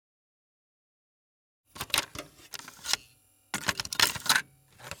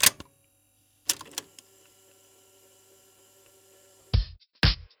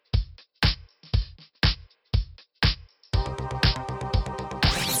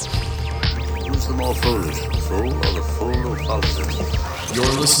more foolish, the fool or the fool of Alphaville?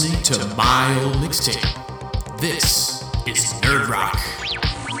 You're listening to my old mixtape. This is Nerd Rock.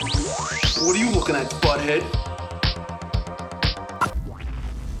 What are you looking at, butthead?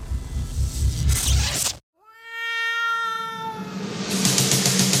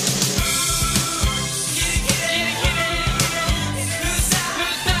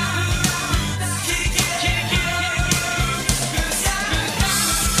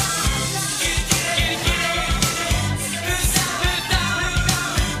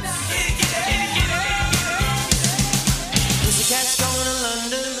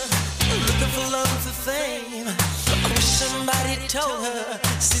 Told her,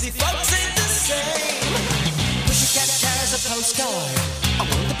 city folks ain't the same. Pussycat carries a postcard. I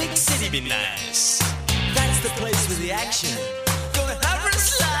want the big city be nice. That's the place with the action. Gonna have a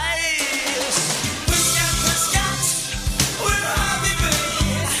slice. Pussycat, pussycat, where have you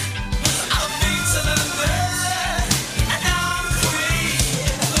been? I've been to London, and now I'm queen.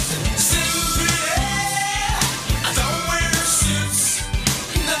 Simply, I don't wear suits.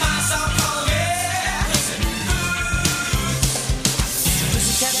 The mice all call me.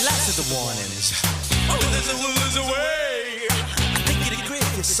 Lots of the warnings. Oh, there's a way. I think you'd agree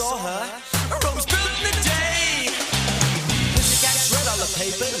if you saw her. Rome's built in a day. Pussycat's read all the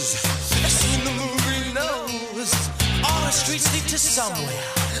papers. I've seen the movie knows. All the streets lead to somewhere,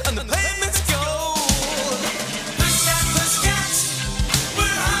 and the pavement's gold. Pussycat, pussycat,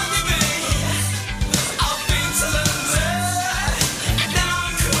 where have you been? I've been to London, and now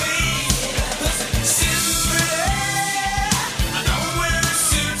I'm queen. Simply, I don't wear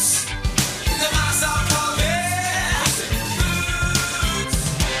suits. The mice all call me.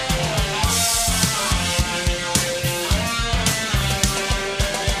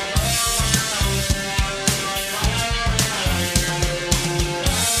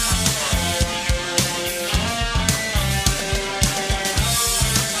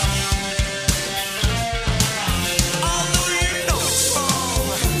 Although you know it's wrong,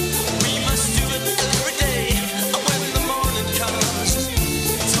 we must do it every day. When the morning comes,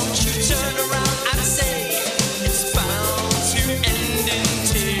 don't you turn around and say it's bound to end in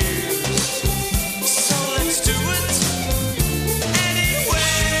tears. So let's do it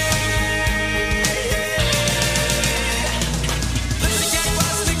anyway. Pussycat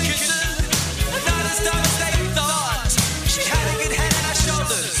was the kitten, not as dumb as they thought. She had a good head on her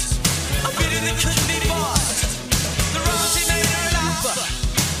shoulders, a beauty that couldn't be bought. The royalty made her an offer,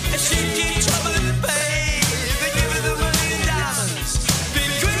 and she'd keep trouble and pain. They give her the money and diamonds,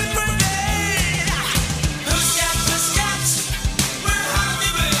 been good for a day. Pussycat, pussycat, where have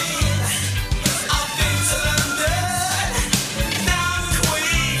you been? I've been to London, and now I'm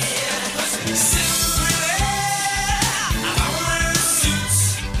queen. Simply, I don't wear suits,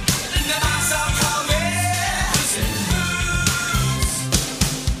 and the mice all call me.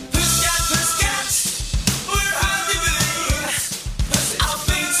 Pussycat, pussycat, where have you been? I've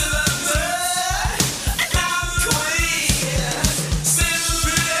been to London, and now I'm queen.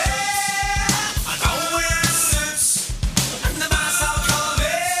 Simply, I don't wear suits, and the mice all call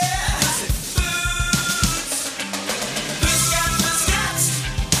me. Pussycat, pussycat,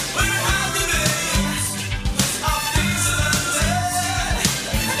 where have you been? I've been to London,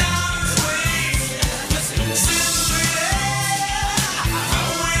 and now I'm queen. Simply, I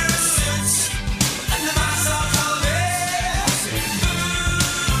don't wear suits, and the mice all call me.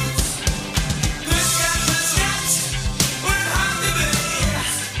 Pussycat, pussycat, where have you been?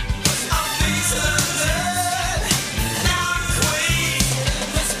 I've been to London, and now I'm queen.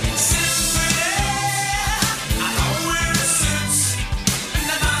 Simply, I don't wear suits, and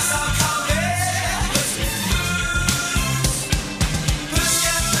the mice all call me.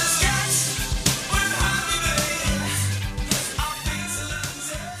 Pussycat, pussycat, where have you been? I've been to London,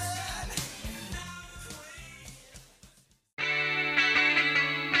 and now I'm queen.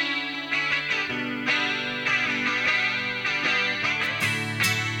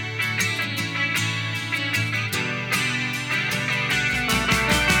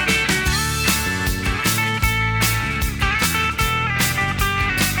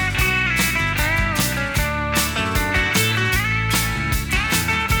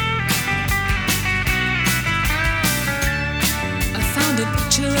 I found a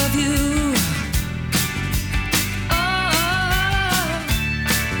picture of you. Oh,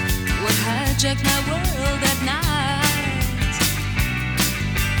 what hijacked my world at night.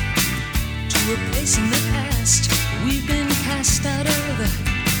 To a place in the past we've been cast out of.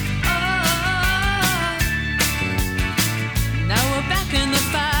 Oh, now we're back in the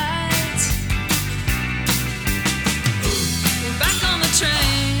fight. We're back on the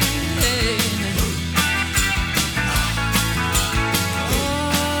train.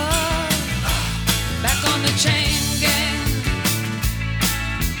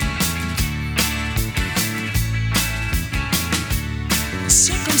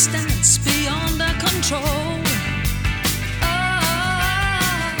 circumstance beyond our control.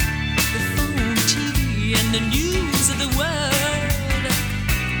 Ah, the phone, TV, and the news of the world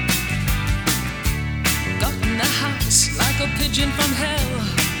got in the house like a pigeon from hell.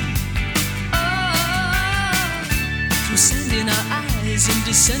 Ah, through sand in our eyes and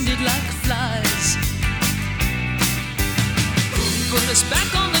descended like flies. Put us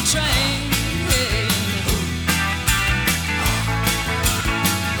back on the train.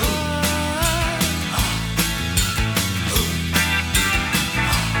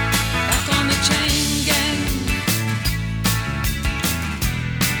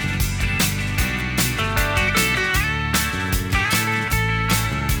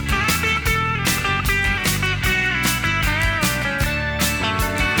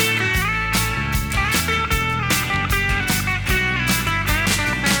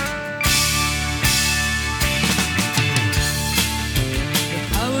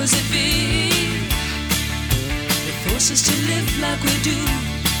 Us to live like we do,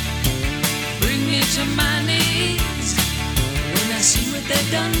 bring me to my knees when I see what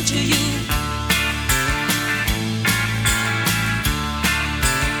they've done to you.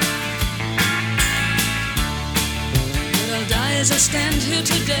 But I'll die as I stand here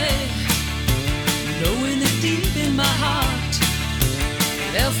today, knowing that deep in my heart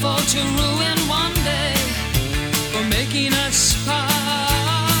they'll fall to ruin one day for making us part.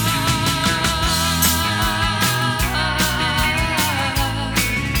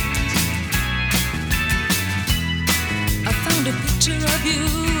 A picture of you.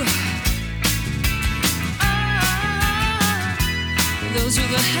 Ah, those were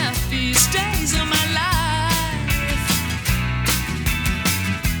the happiest days of my life.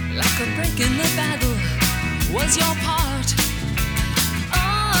 Like a break in the battle was your part.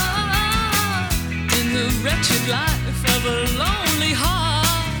 Ah, in the wretched life of a lonely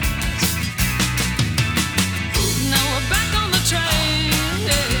heart. Now we're back on the train.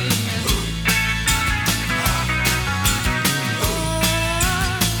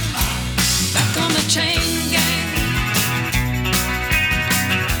 Chain gang.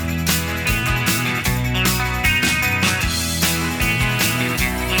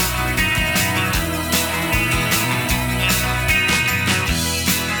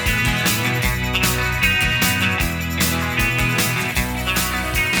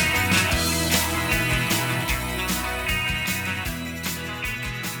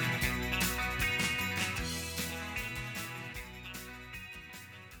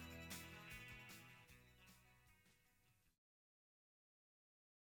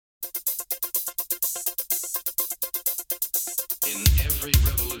 In every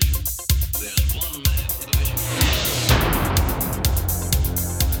revolution, there's one man with a vision.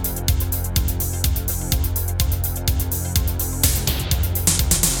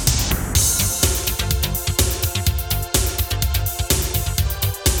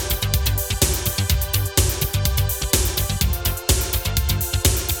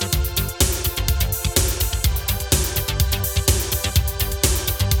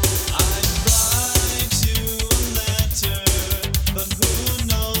 I write you a letter, but who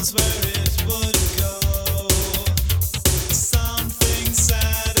knows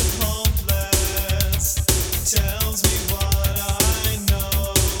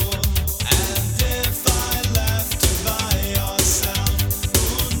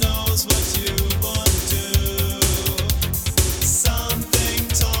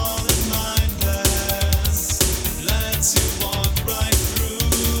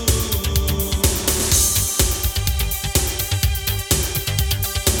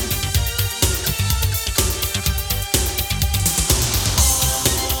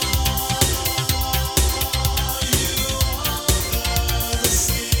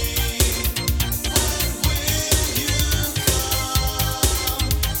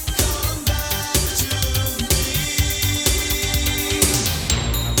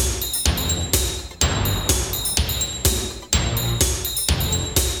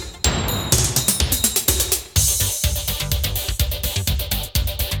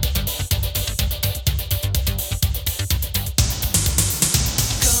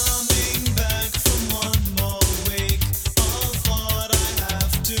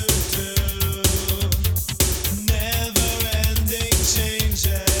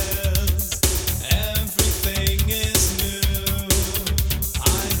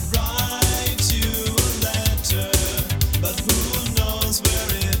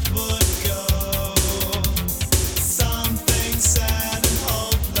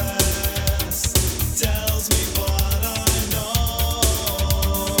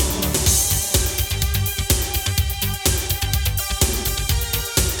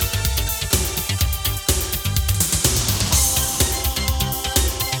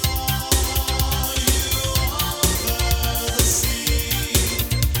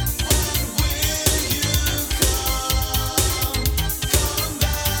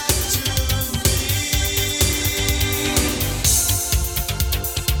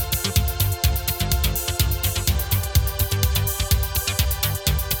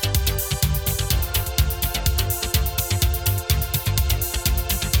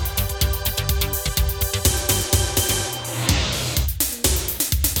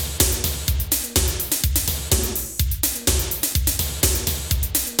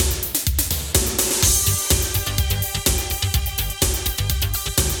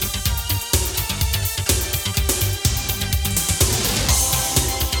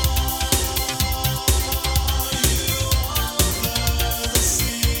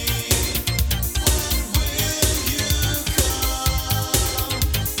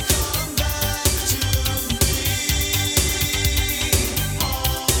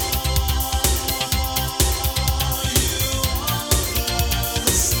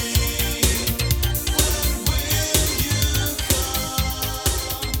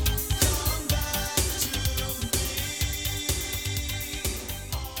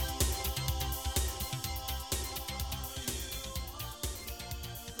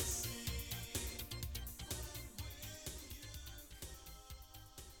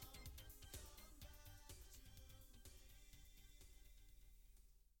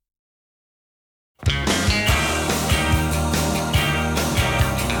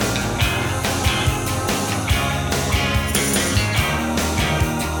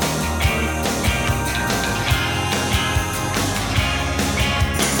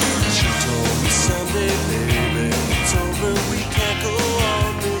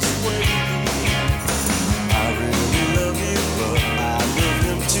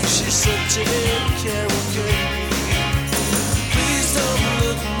take care of you. Please don't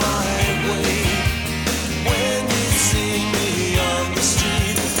look my way when you see me on the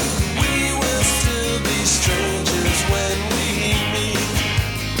street. We will still be strangers when we meet.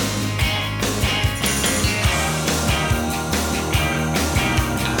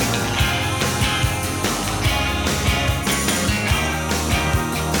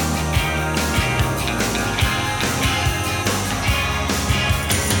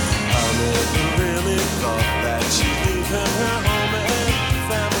 I met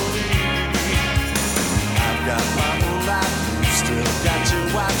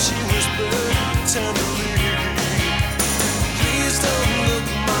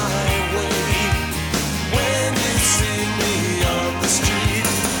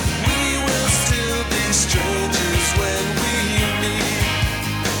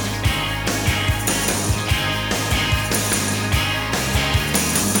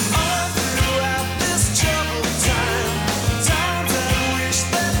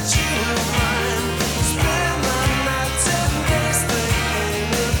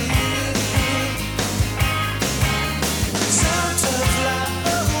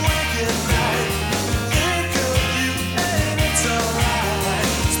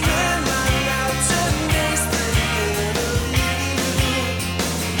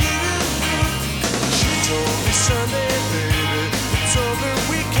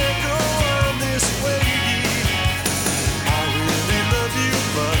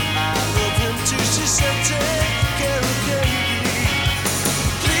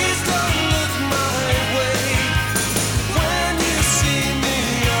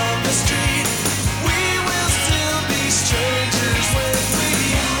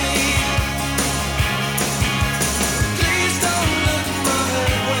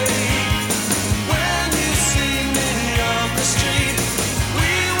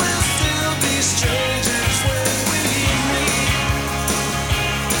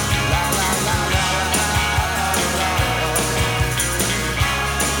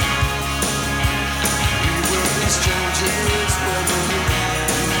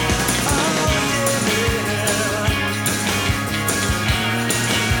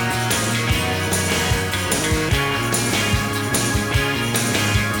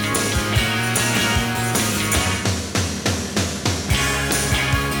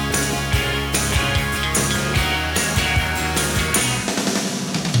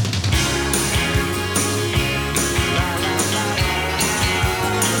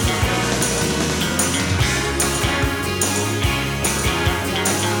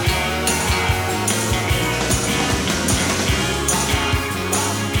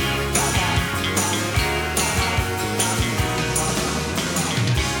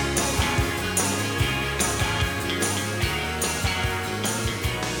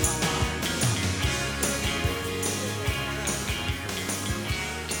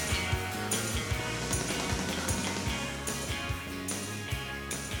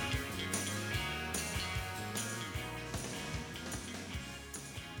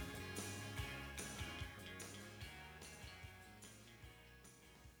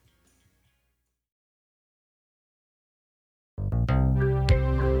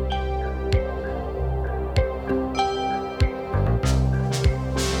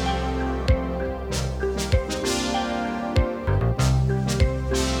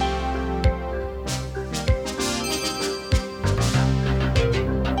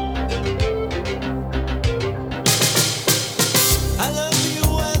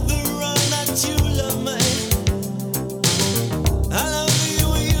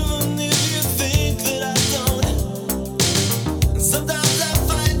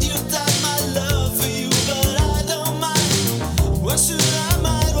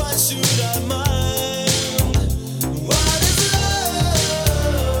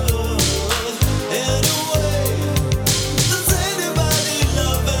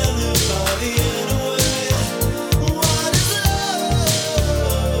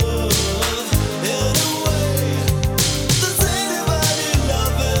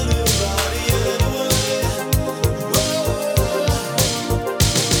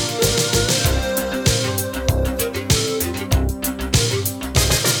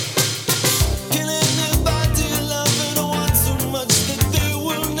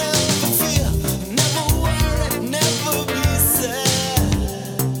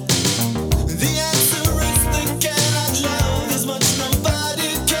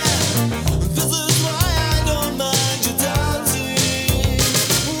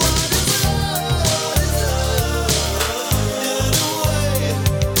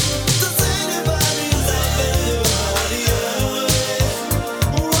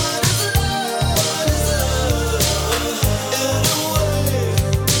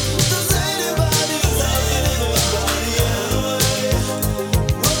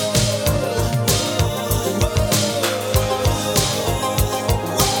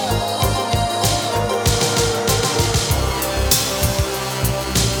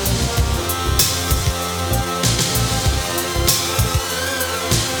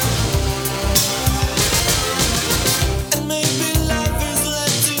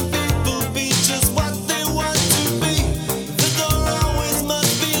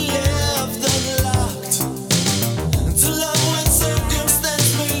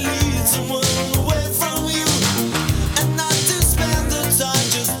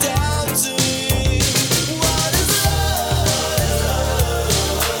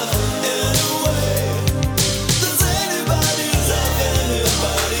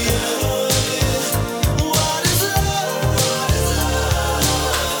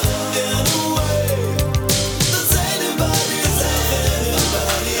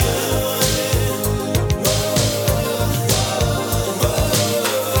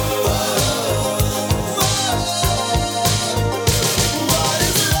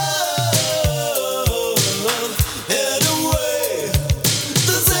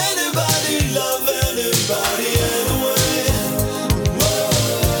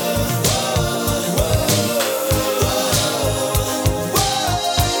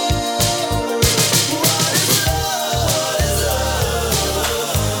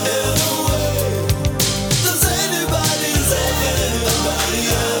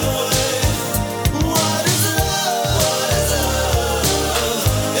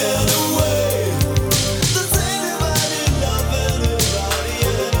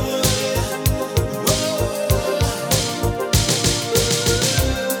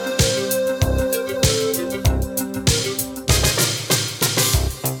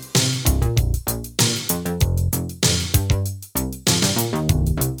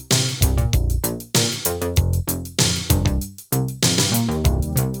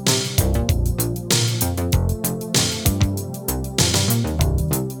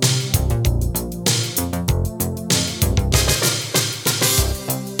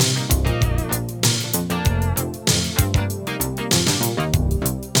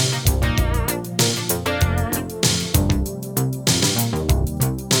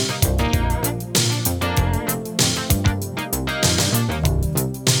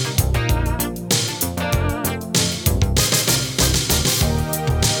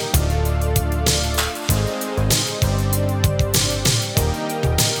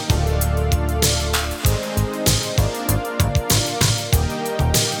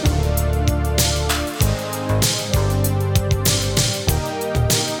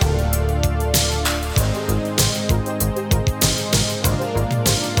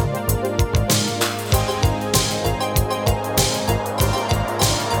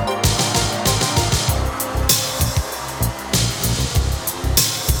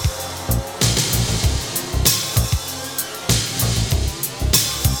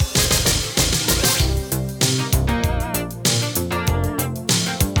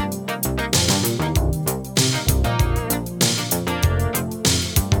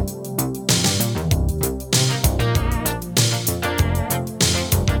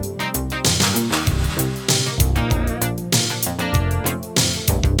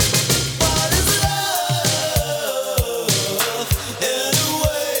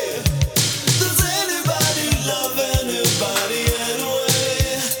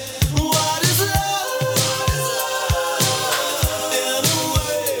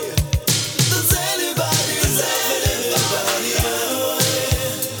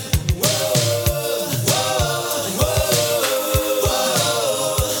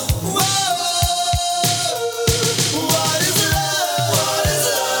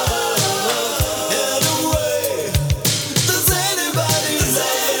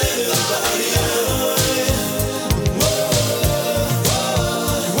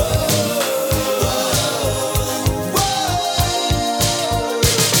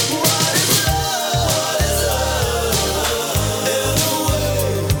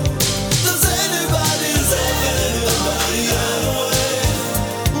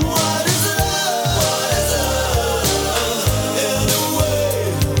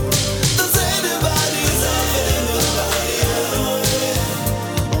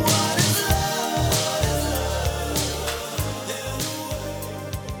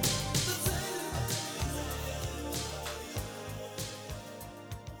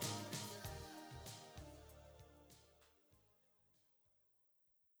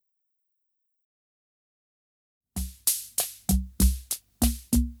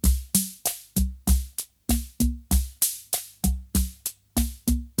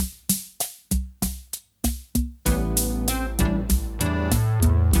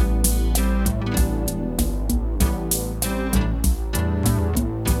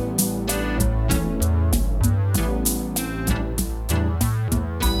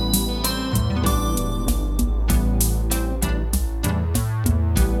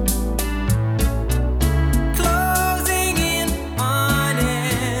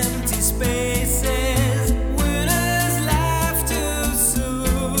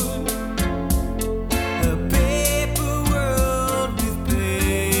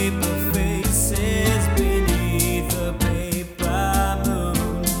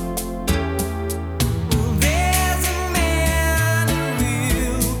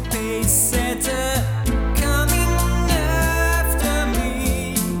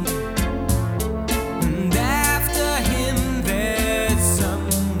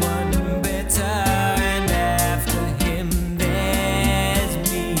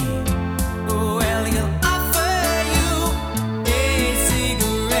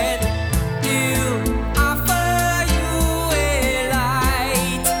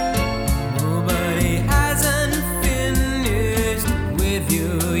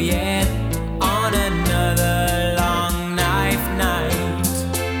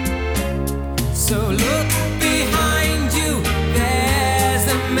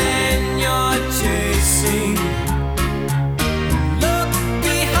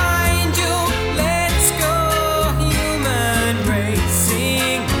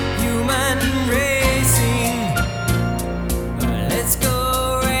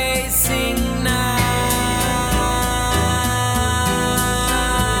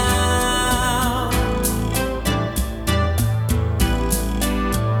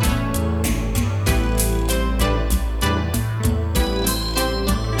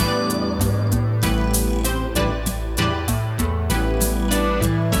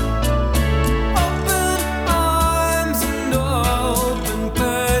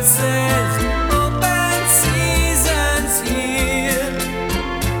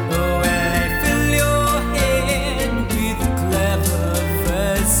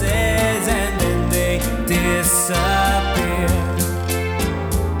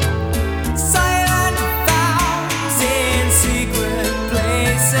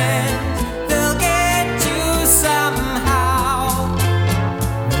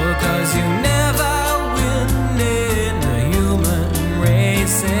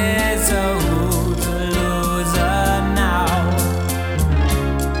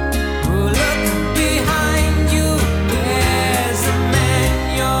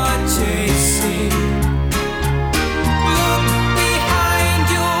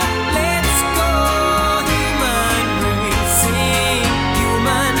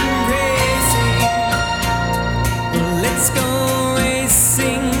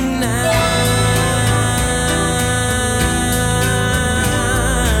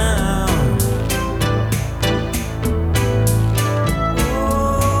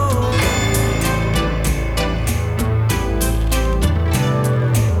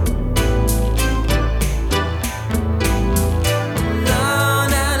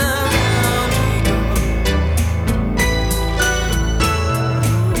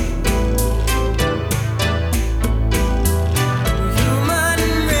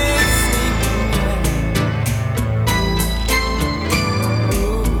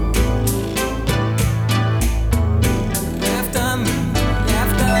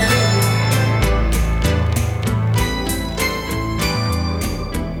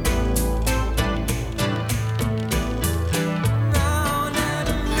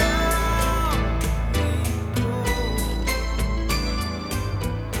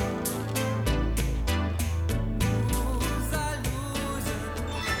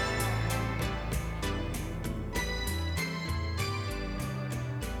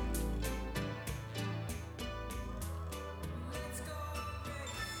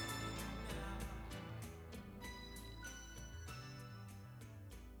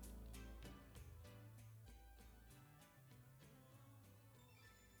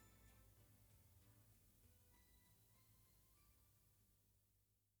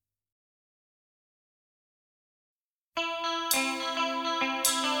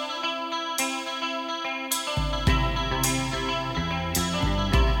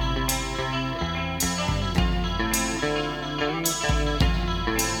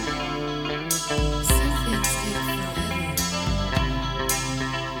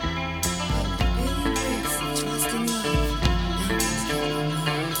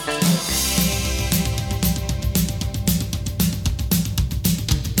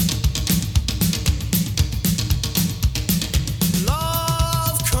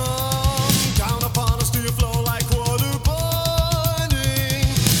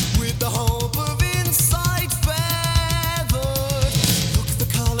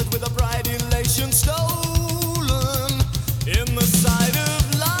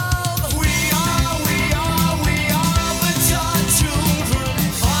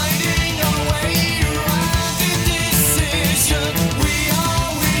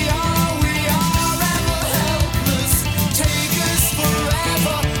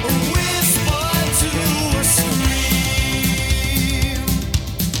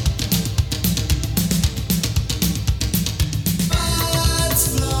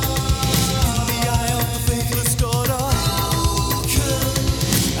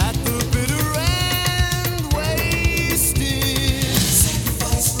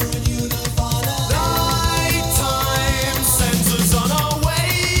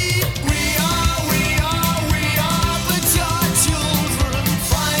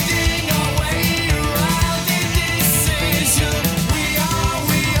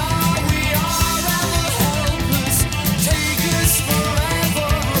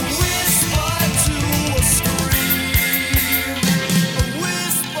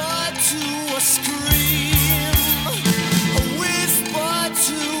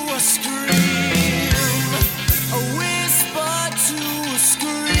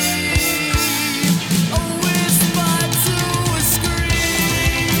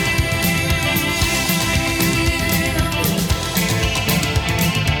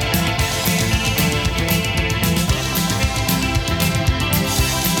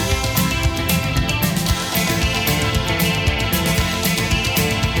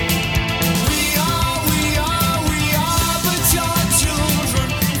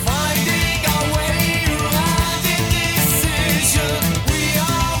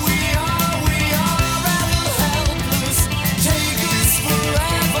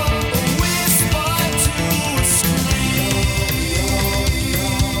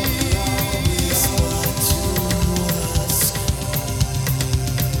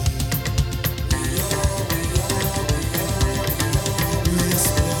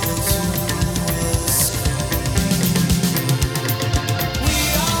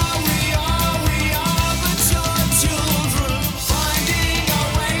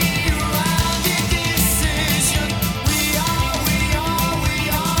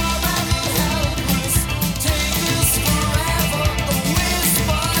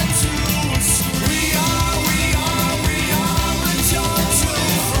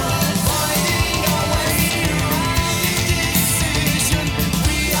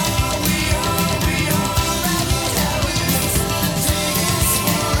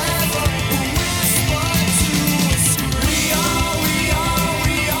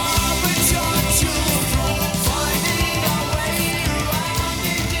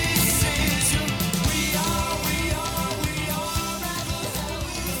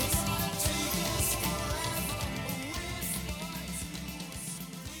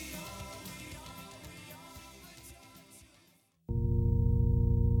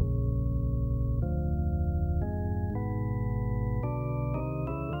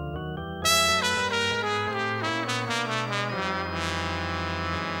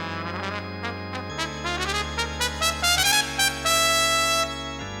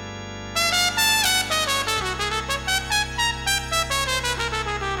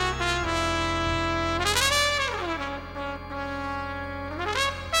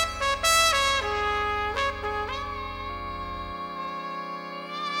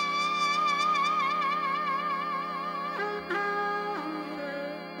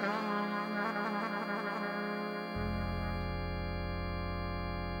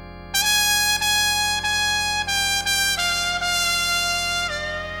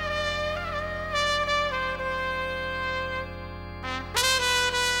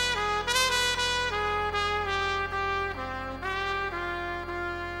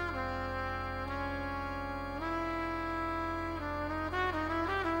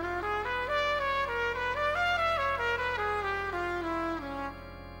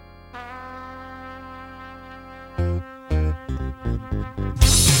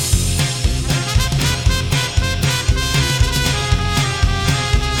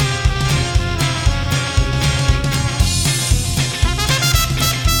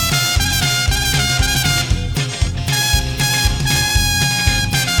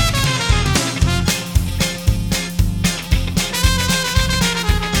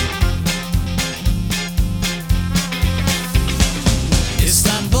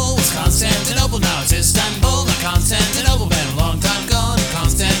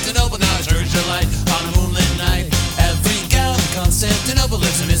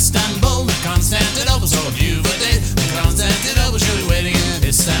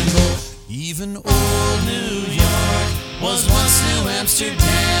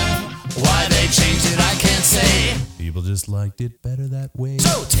People just liked it better that way.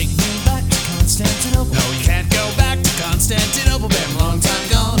 So take me back to Constantinople. No, you can't go back to Constantinople. Been a long time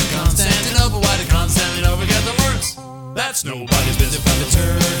gone to Constantinople. Why did Constantinople get the works? That's nobody's business but the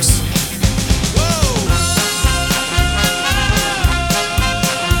Turks. Whoa!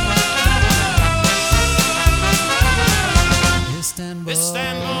 Istanbul.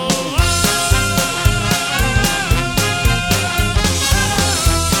 Istanbul.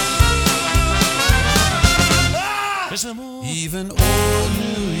 Even old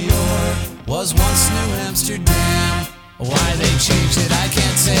New York was once New Amsterdam. Why they changed it, I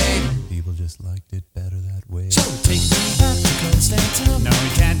can't say. People just liked it better that way. So take me back to Constantinople. No, we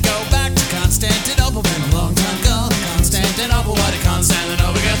can't go back to Constantinople. Been a long time gone to Constantinople. Why did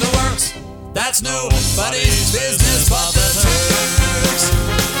Constantinople get the works? That's nobody's business but the Turks.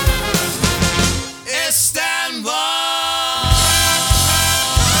 Istanbul.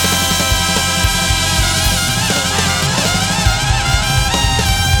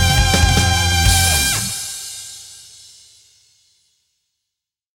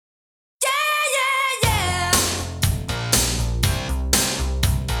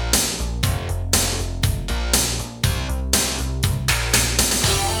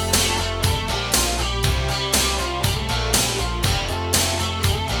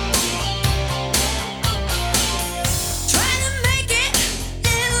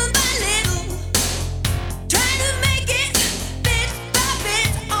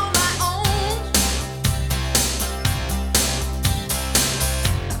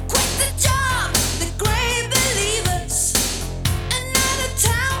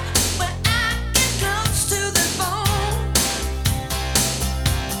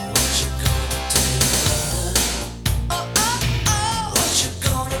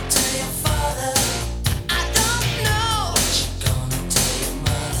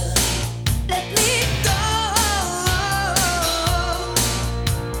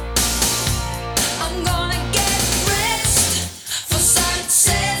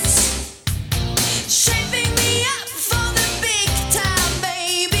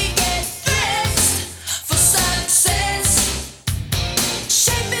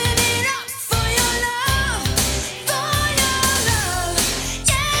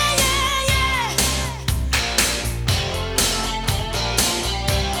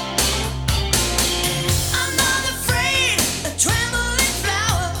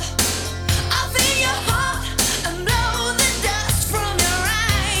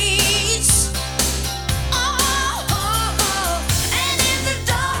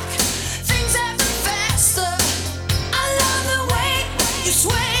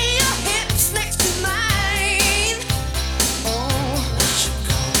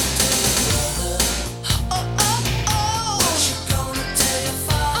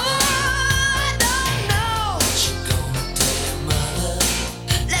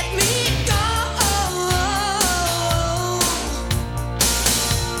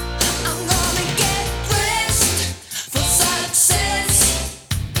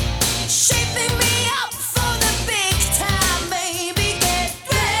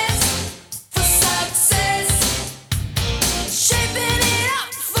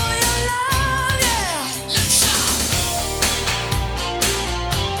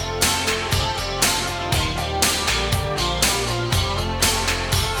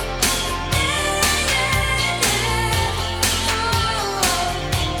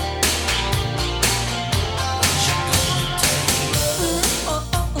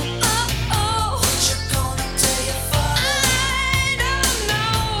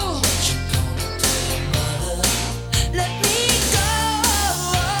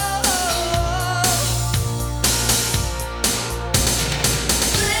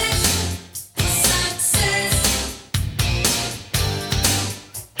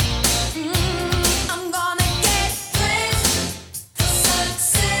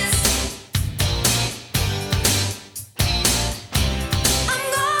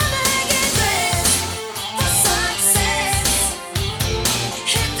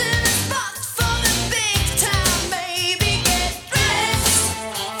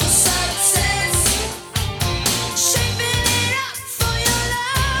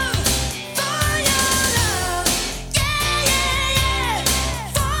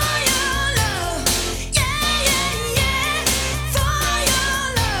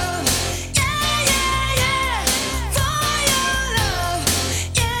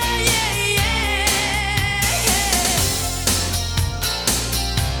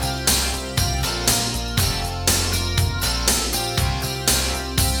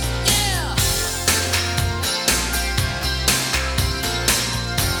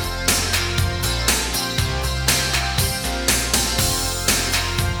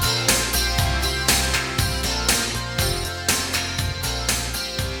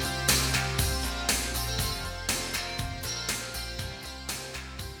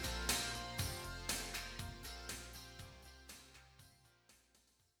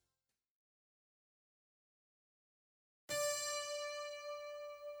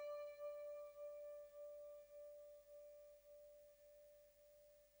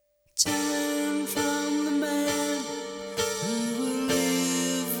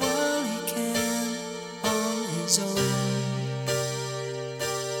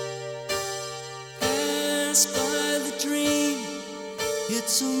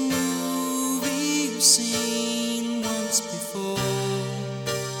 It's a movie you've seen once before.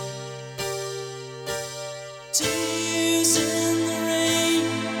 Tears in the rain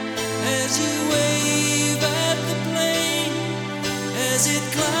as you wave at the plane, as it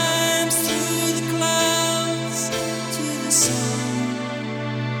climbs through the clouds to the sun.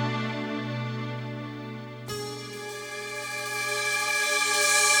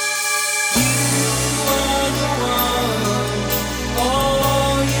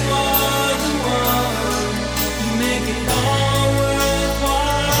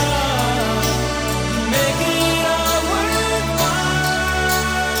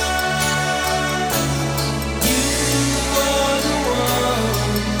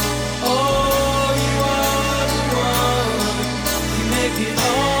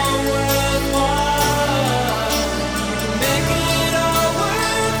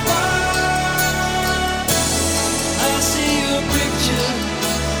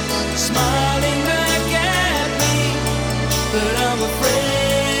 Smiling back at me, but I'm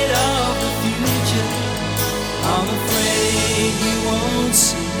afraid of the future. I'm afraid you won't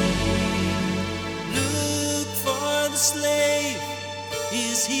see. Look for the slave.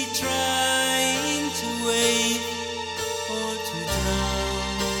 Is he trying to wait or to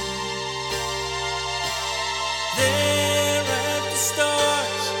drown? There at the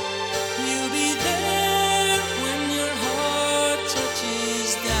start, you'll be there when your heart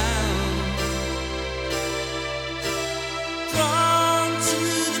touches down. Drawn to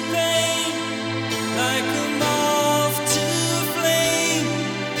the pain, like a moth to a flame,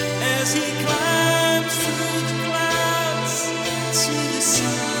 as he climbs through the clouds to the sun.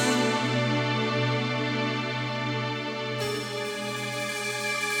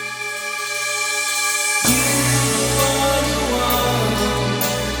 You are the one,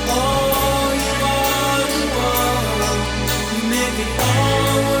 oh, you are the one. You make it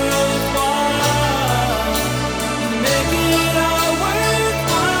all worthwhile. You make it all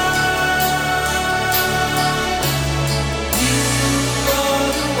worthwhile. You are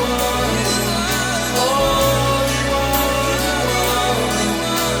the one, oh, you are the one.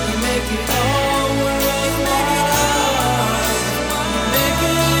 You make it all worthwhile. You make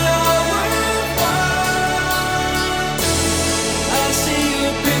it all worthwhile. I see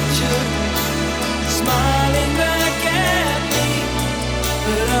your picture smiling back at me,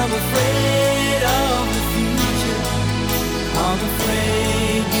 but I'm afraid of the future. I'm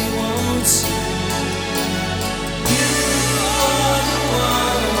afraid you won't see. You are the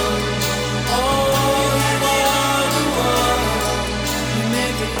one, oh, you are the one. You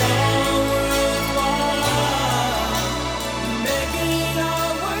make it all worthwhile. You make it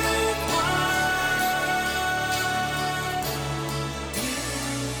all worthwhile. You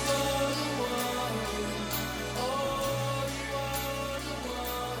are the one, oh, you are the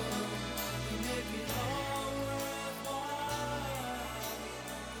one. You make it all worthwhile.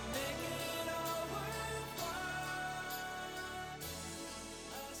 You make it all worthwhile.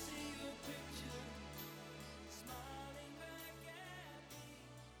 I see your picture smiling back at me,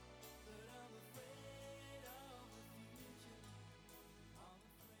 but I'm afraid of the future. I'm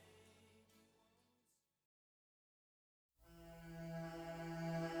afraid.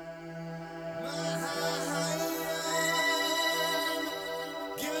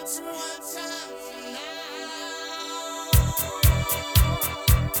 Give it to me one time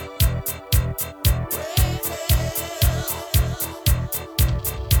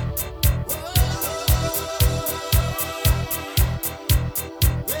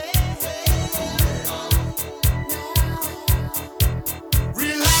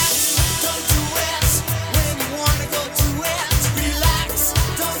Relax, don't do it when you wanna go to it. Relax,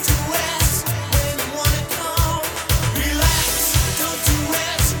 don't do it when you wanna go. Relax, don't do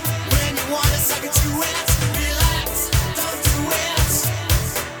it when you wanna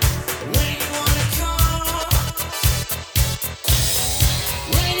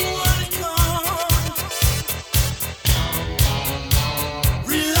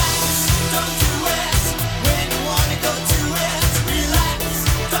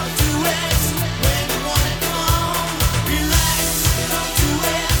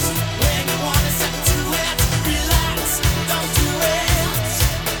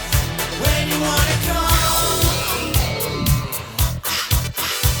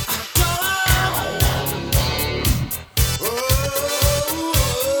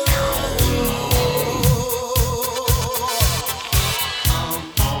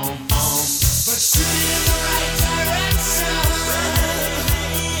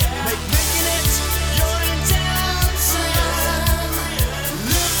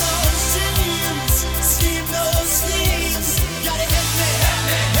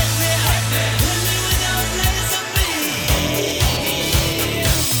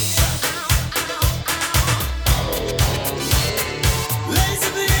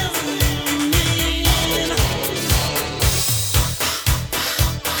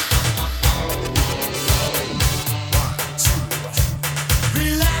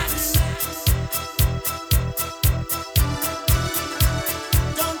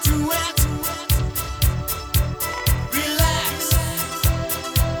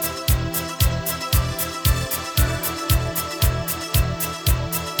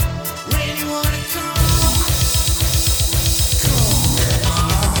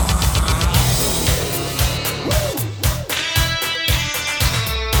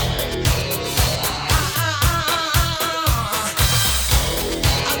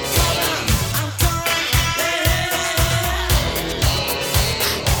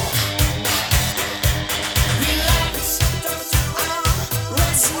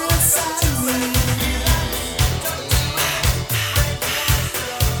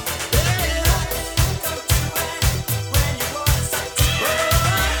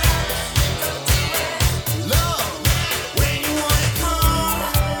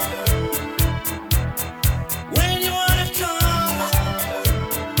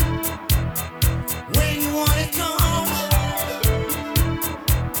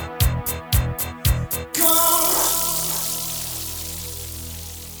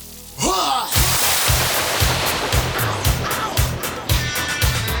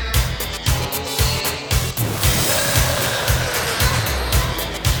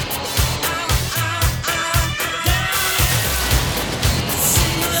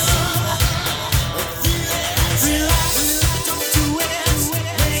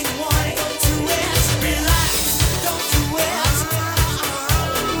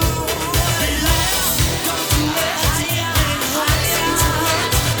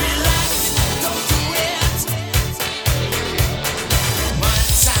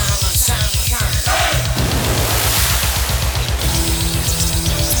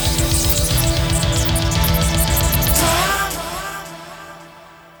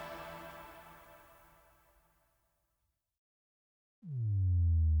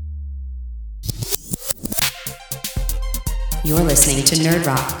You're listening to Nerd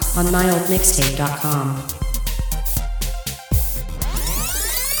Rock on myoldmixtape.com.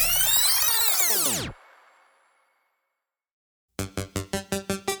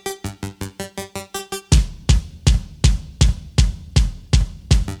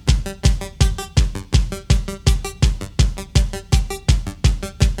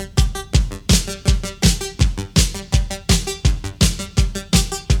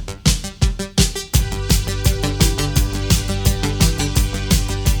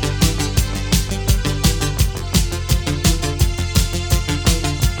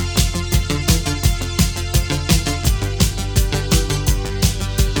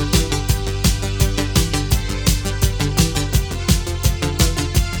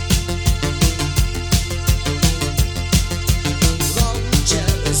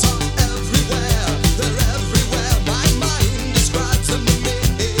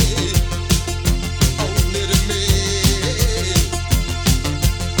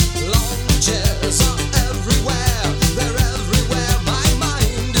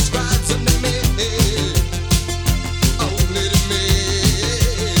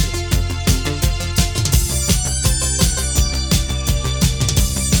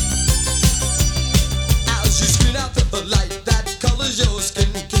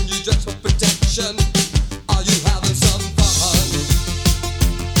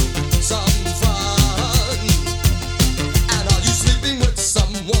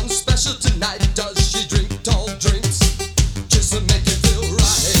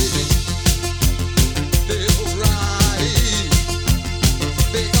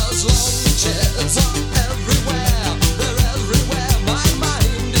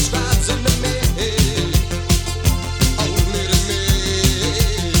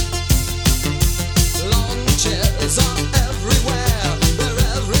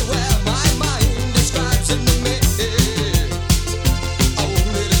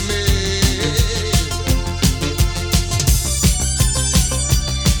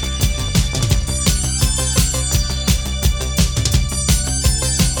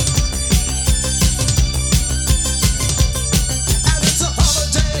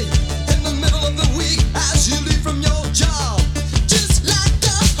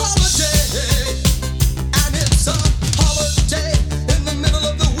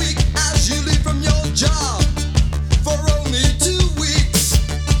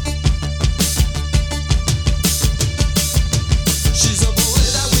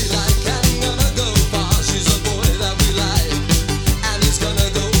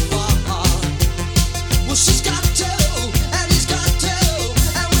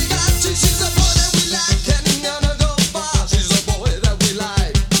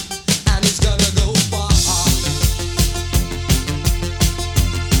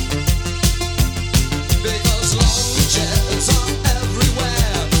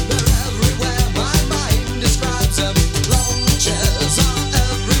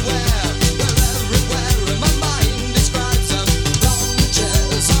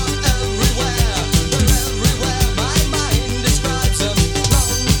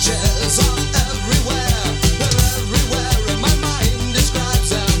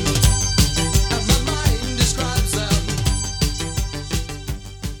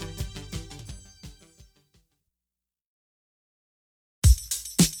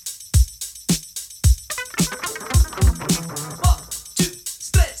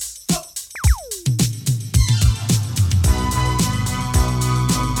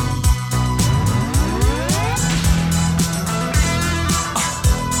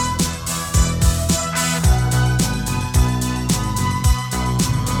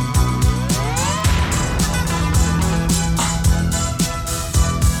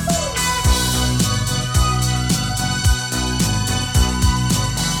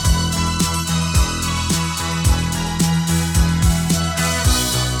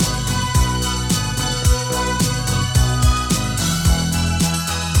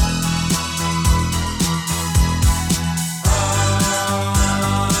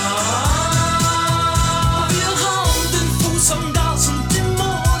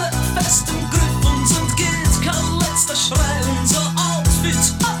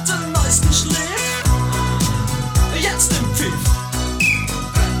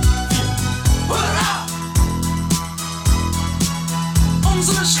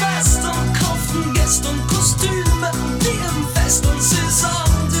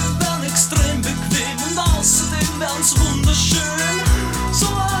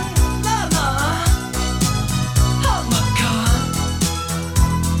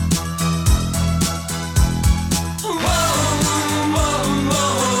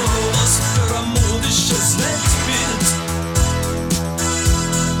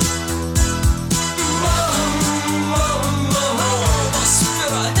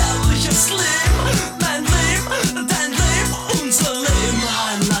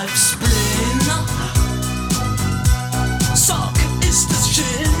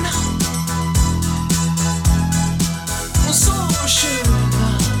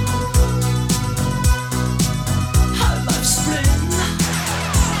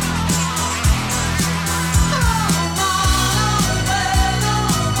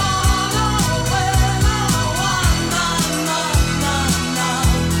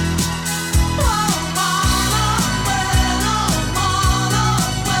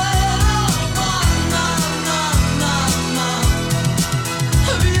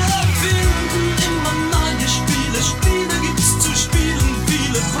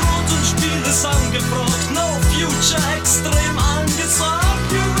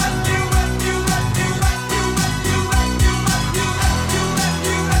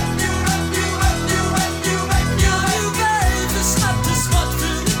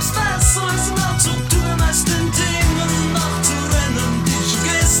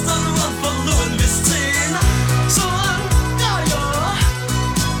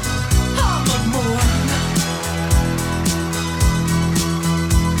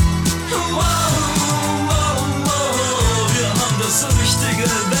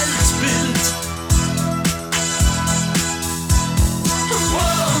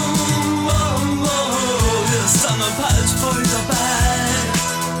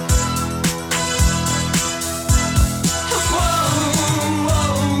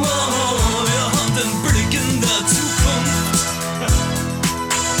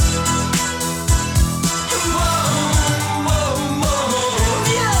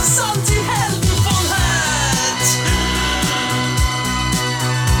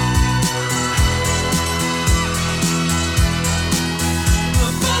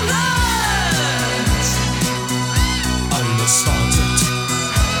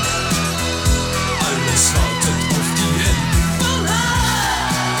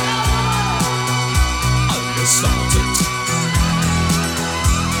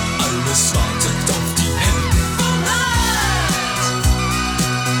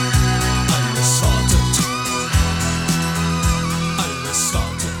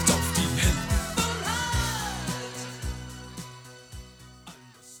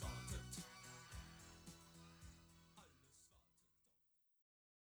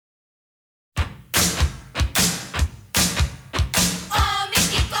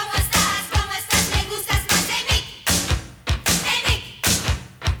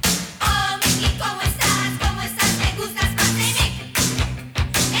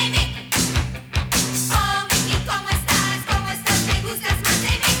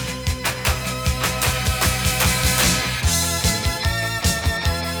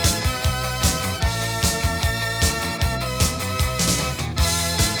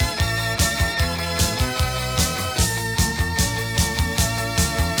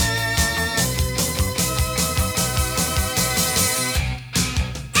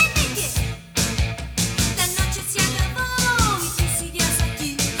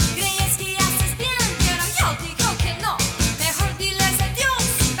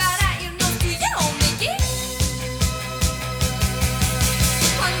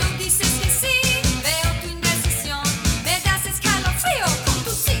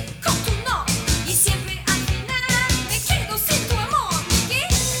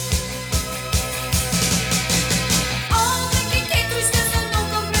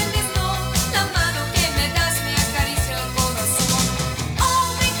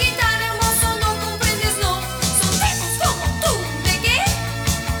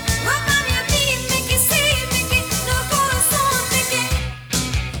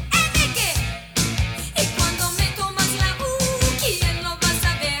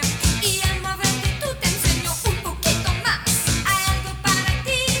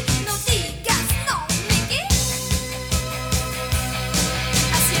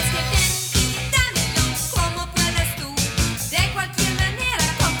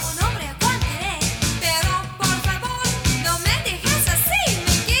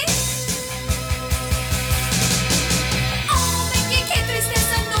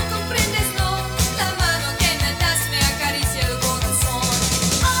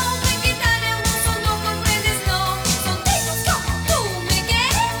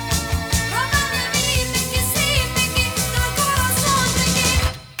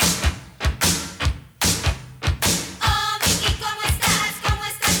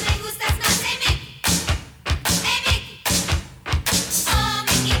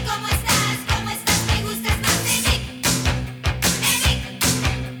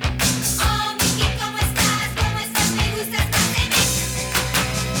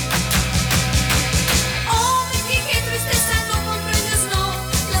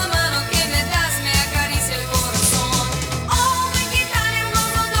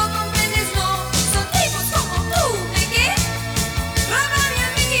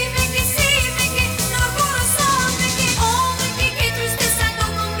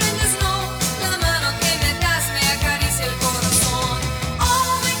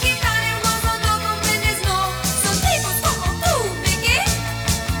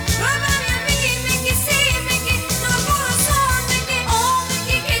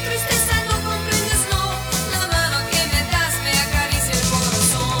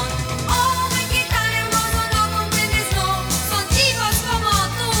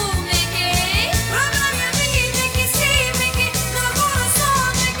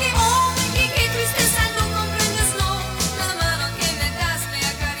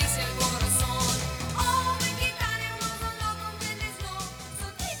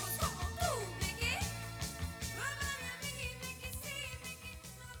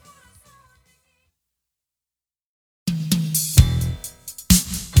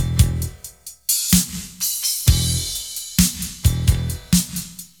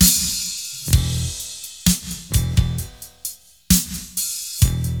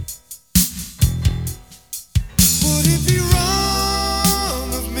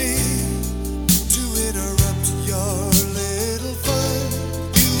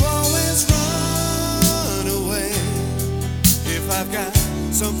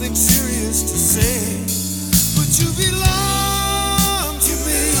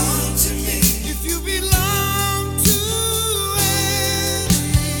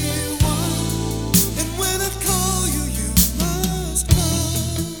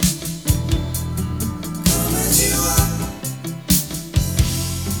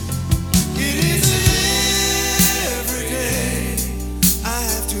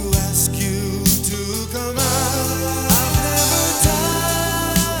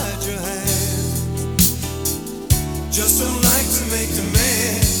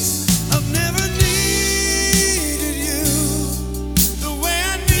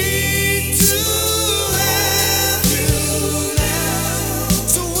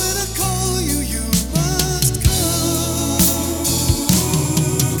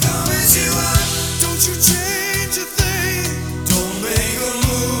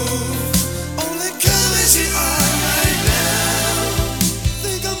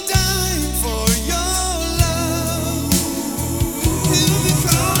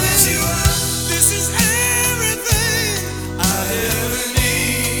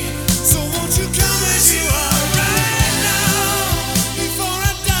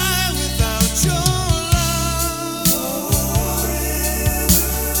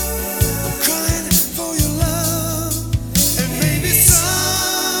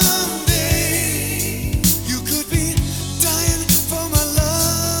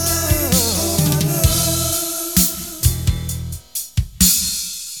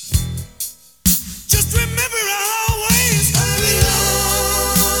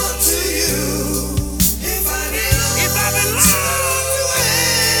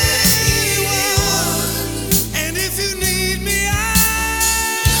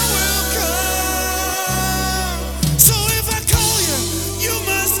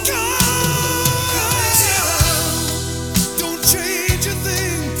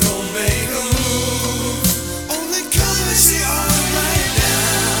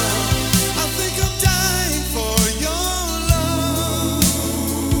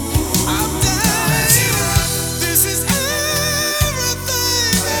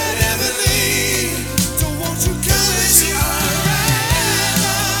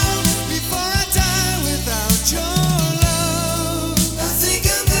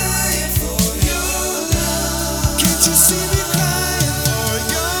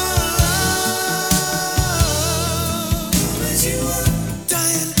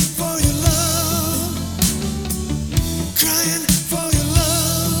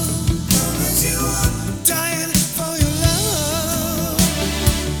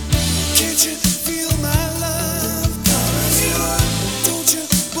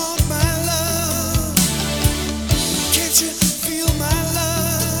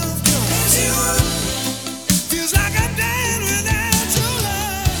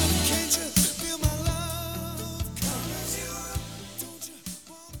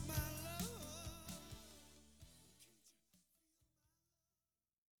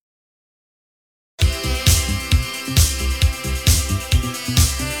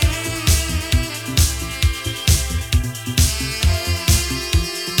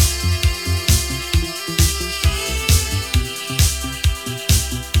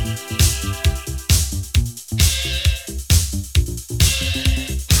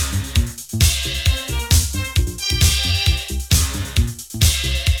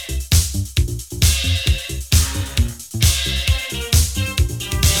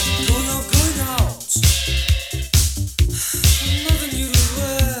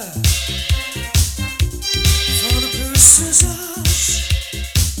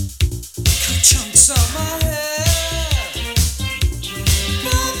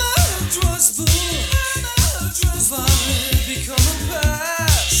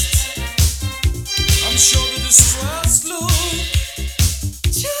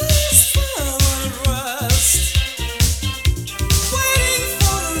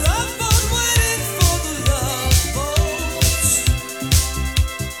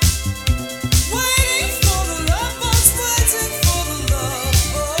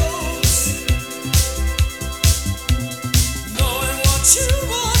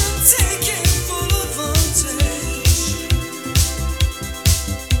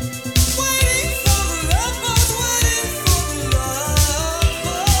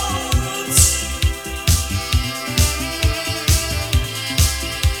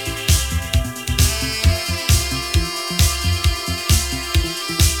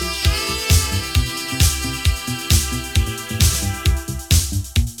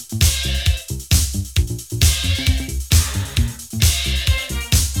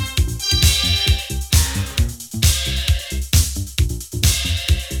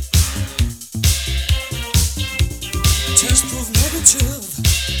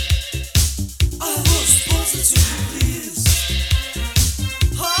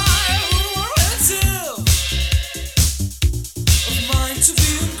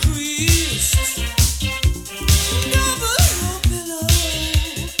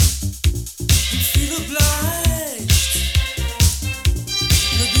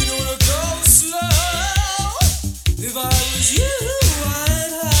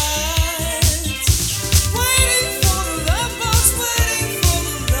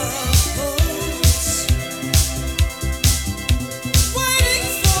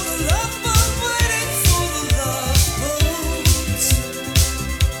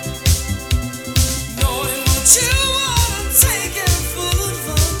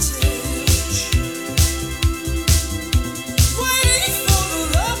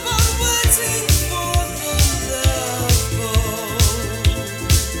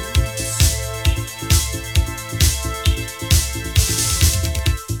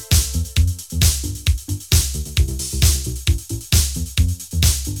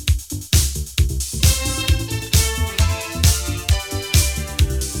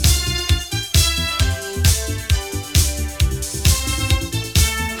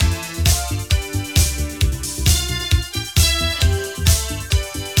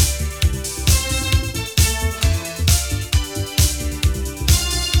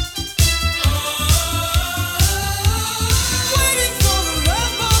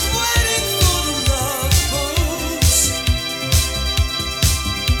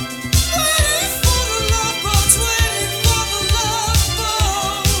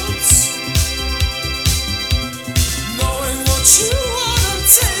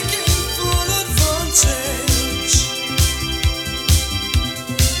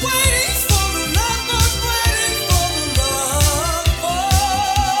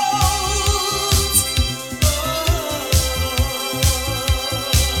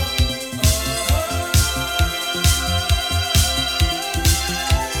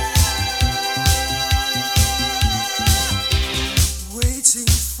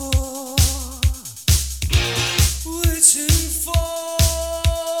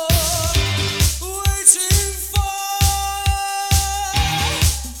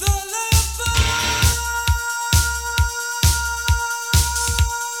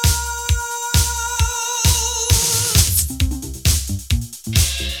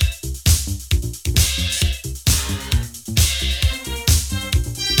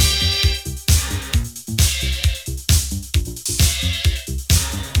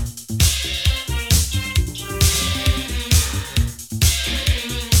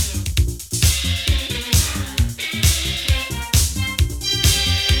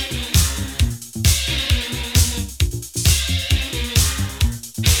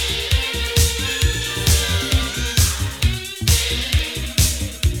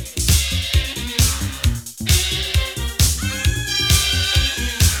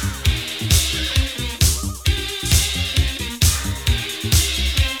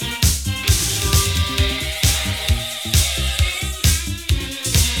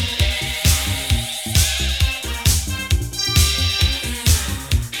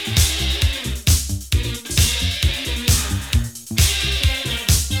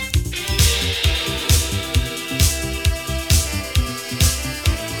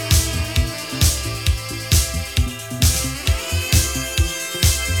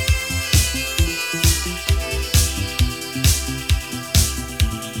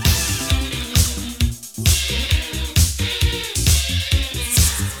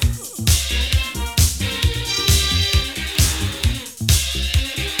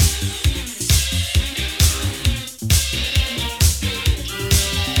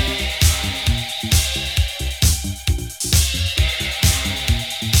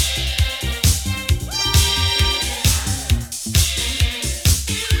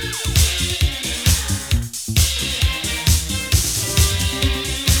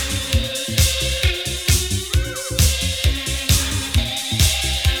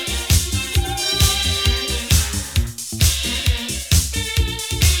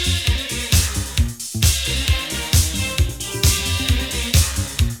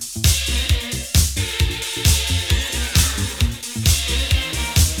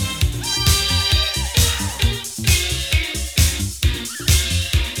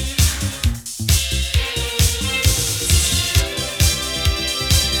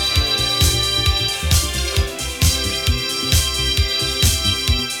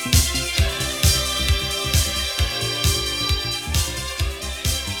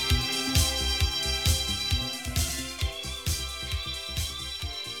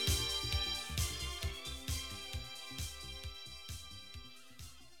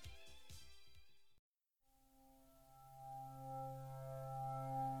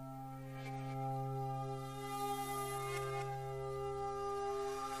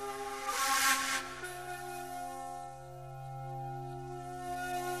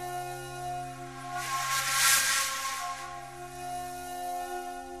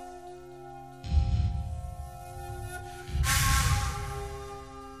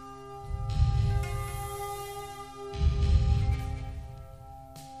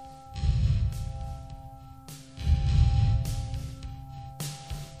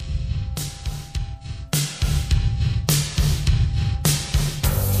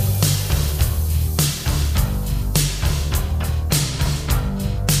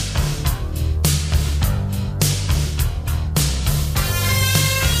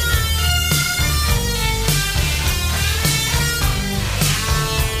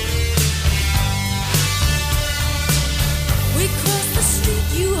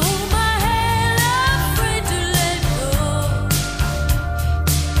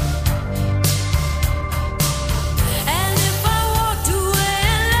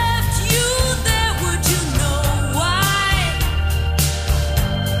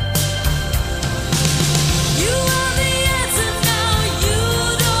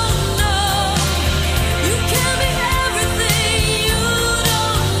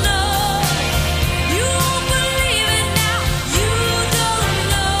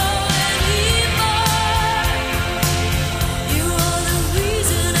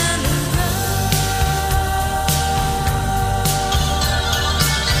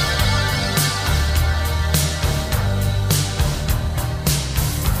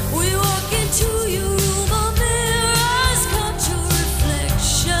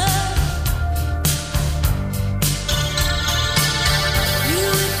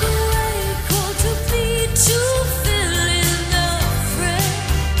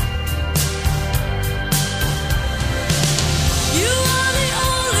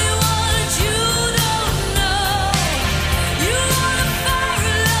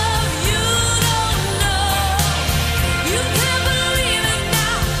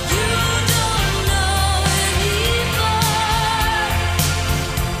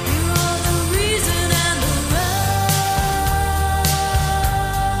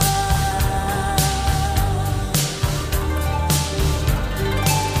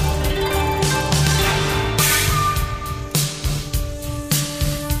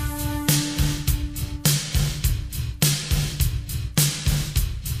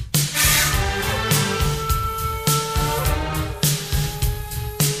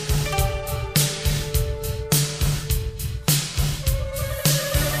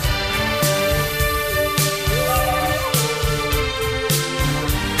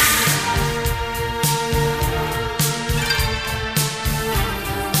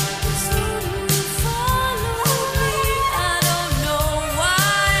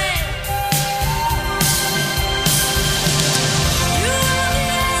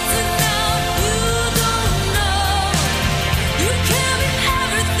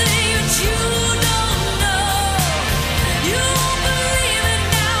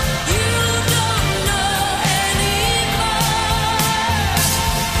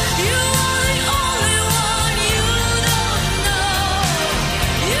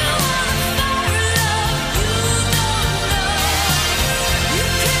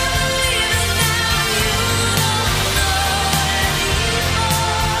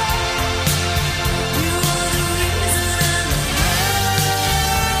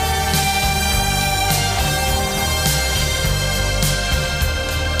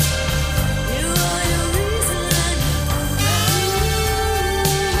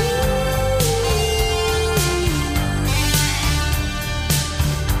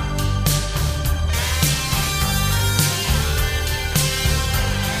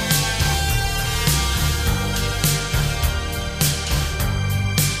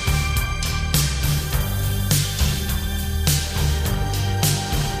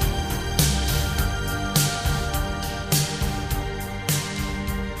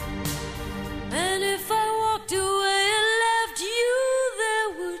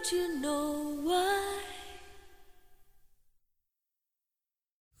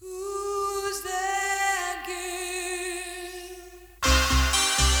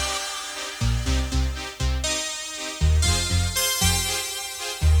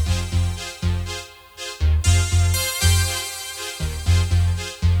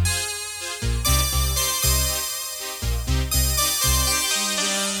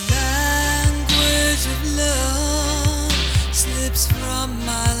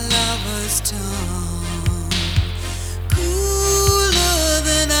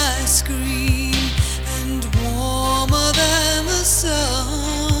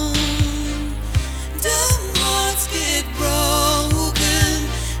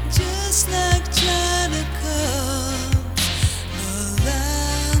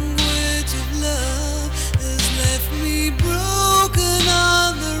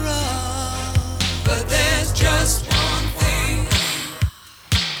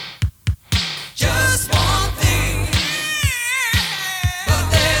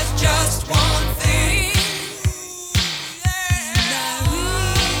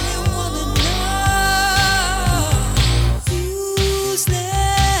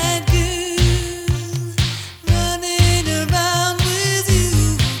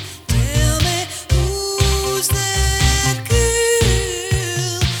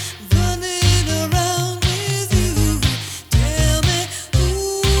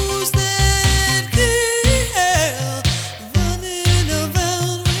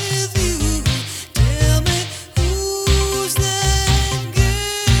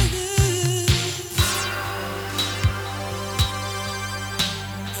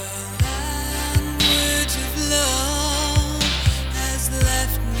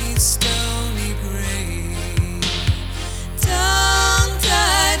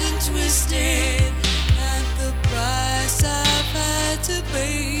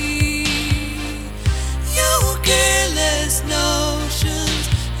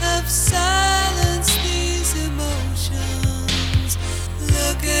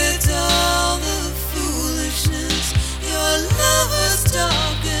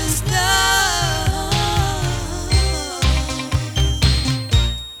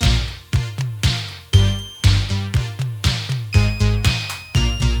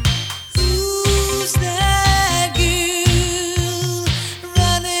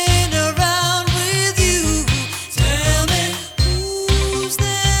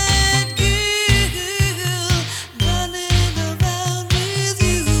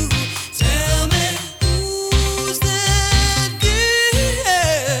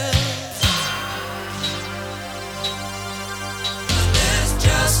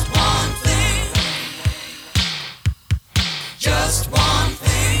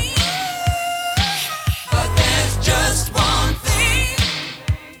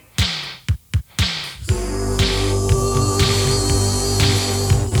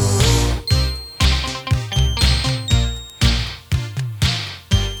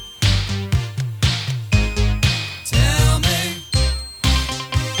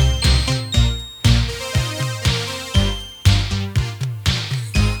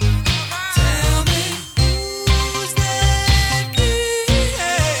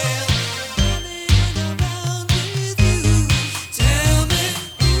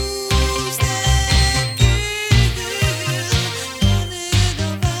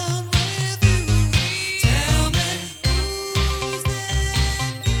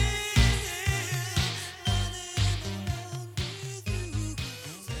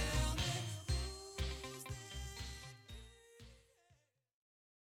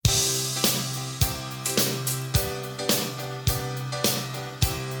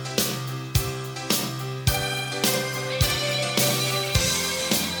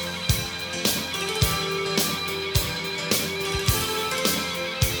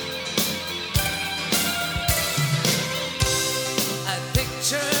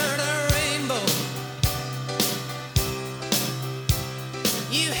 pictured a rainbow.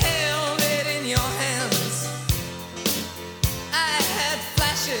 You held it in your hands. I had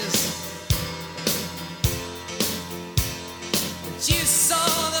flashes. But you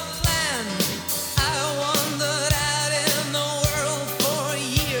saw the plan. I wandered out in the world for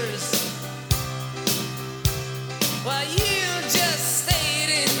years, while you just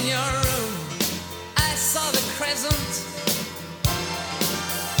stayed in your room. I saw the crescent.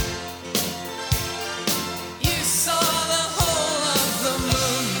 You saw the whole of the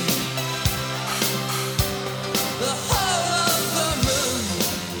moon. The whole of the moon.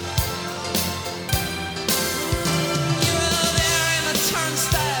 You were there in the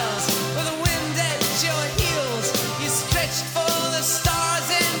turnstiles with the wind at your heels. You stretched for the stars,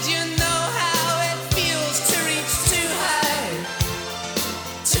 and you know how it feels to reach too high,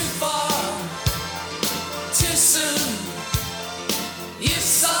 too far, too soon. You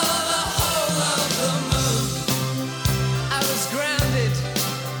saw the whole of the moon. I was grounded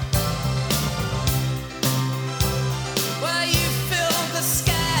while you filled the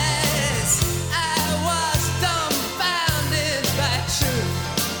skies. I was dumbfounded by truth.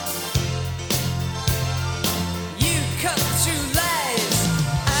 You cut through lies.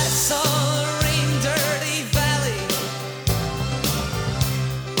 I saw the rain-dirty valley.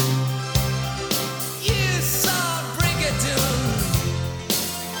 You saw Brigadoon.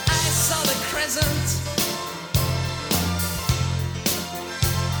 I saw the crescent.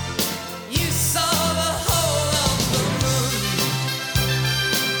 You saw the whole of the moon.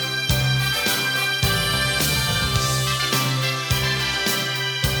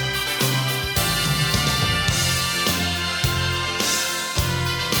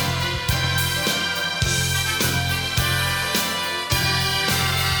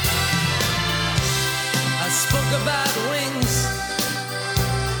 I spoke about wings.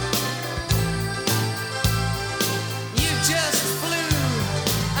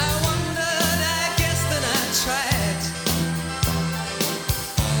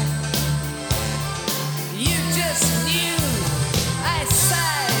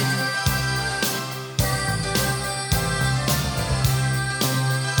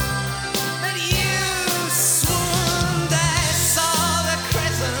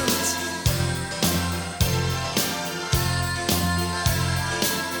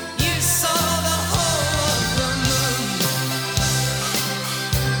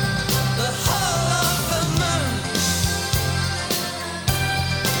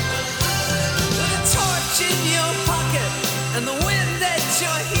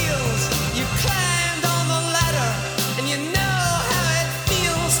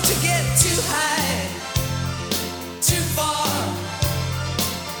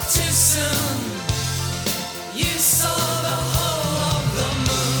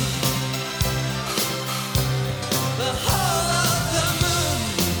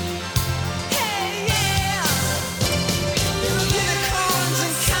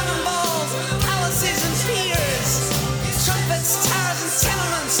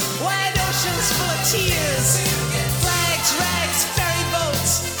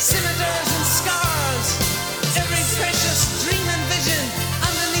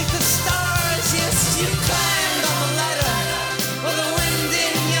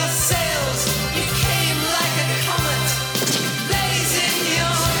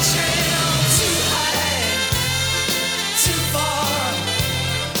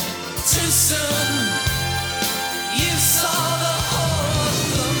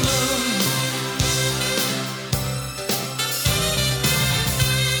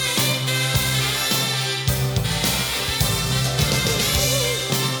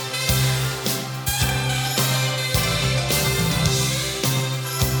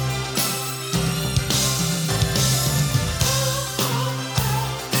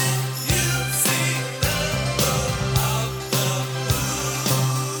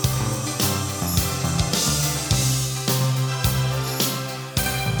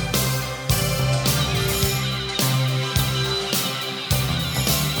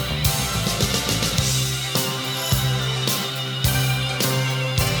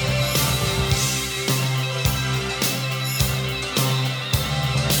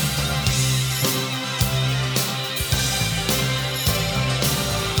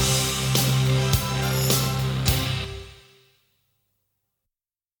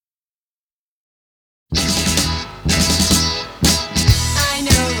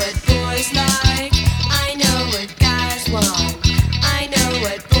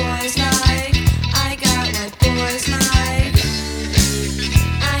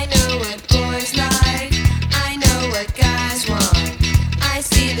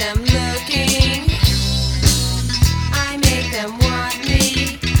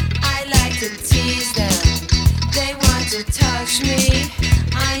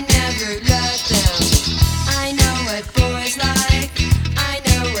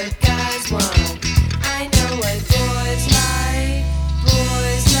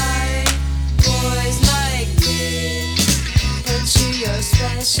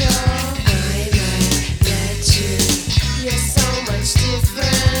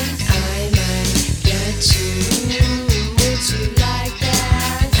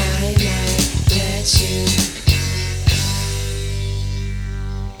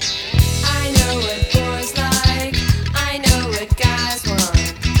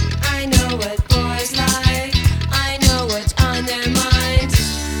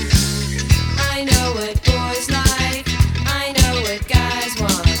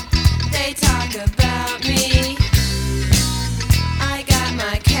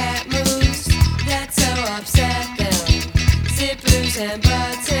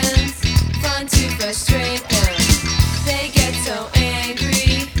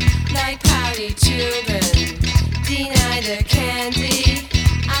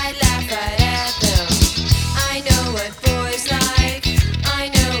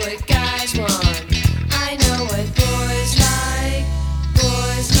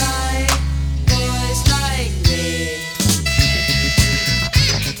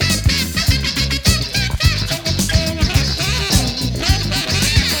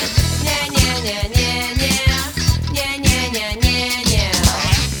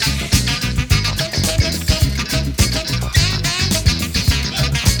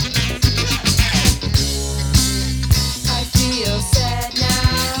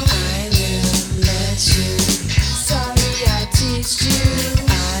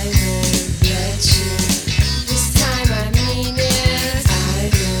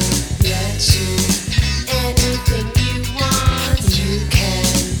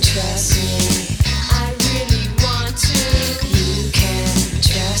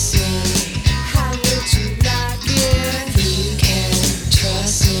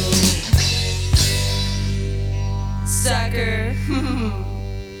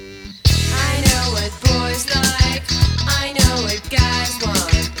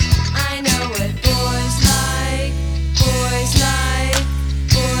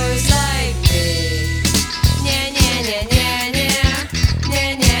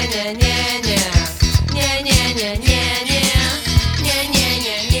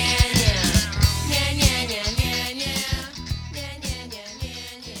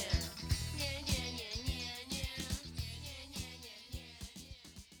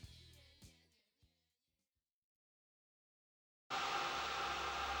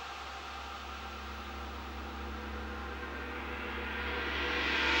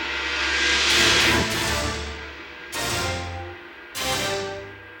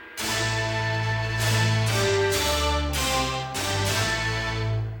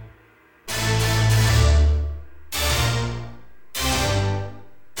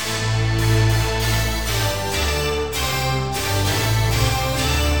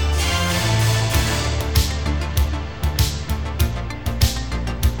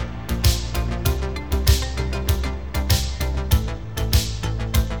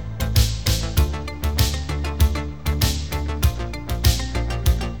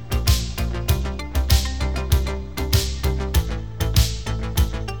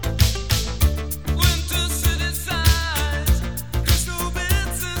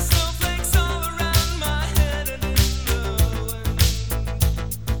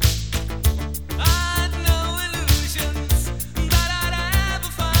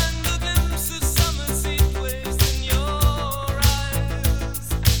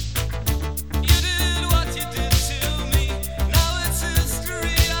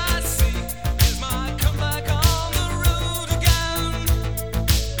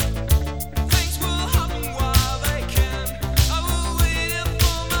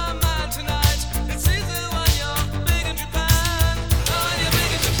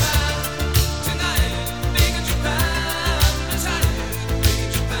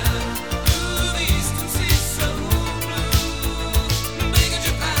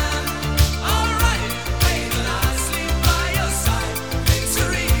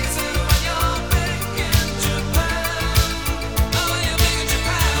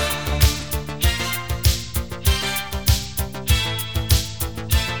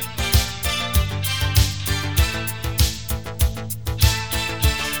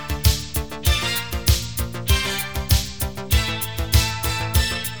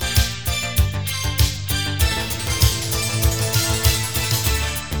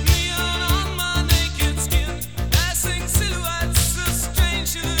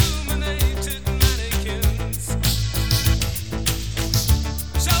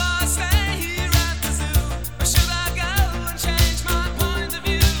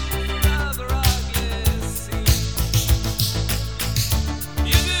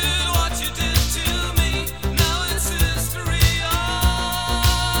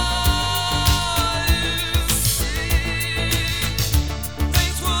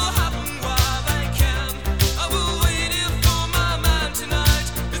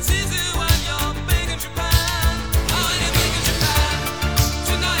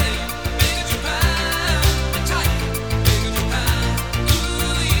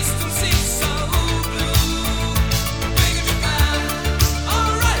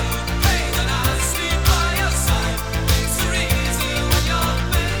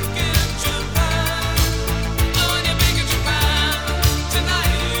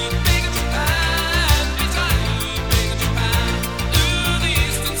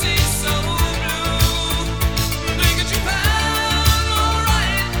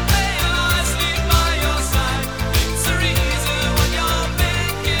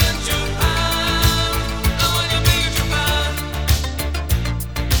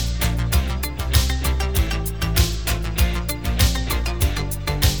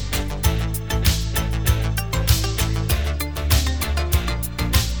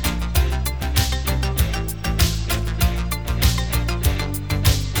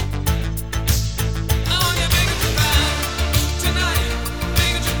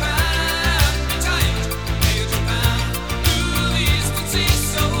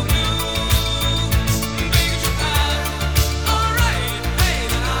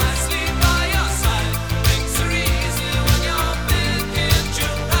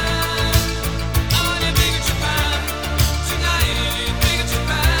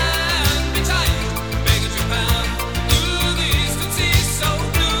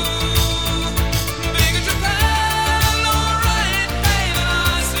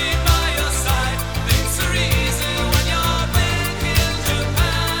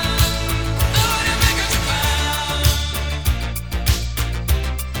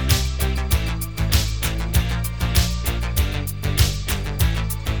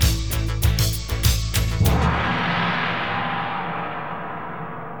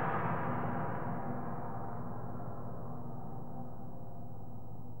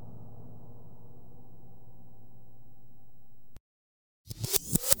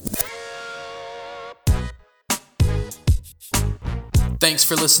 Thanks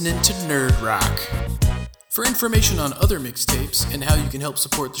for listening to Nerd Rock. For information on other mixtapes and how you can help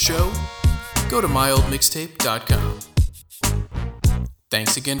support the show, go to myoldmixtape.com.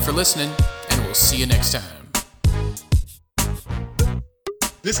 Thanks again for listening, and we'll see you next time.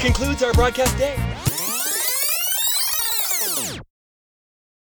 This concludes our broadcast day.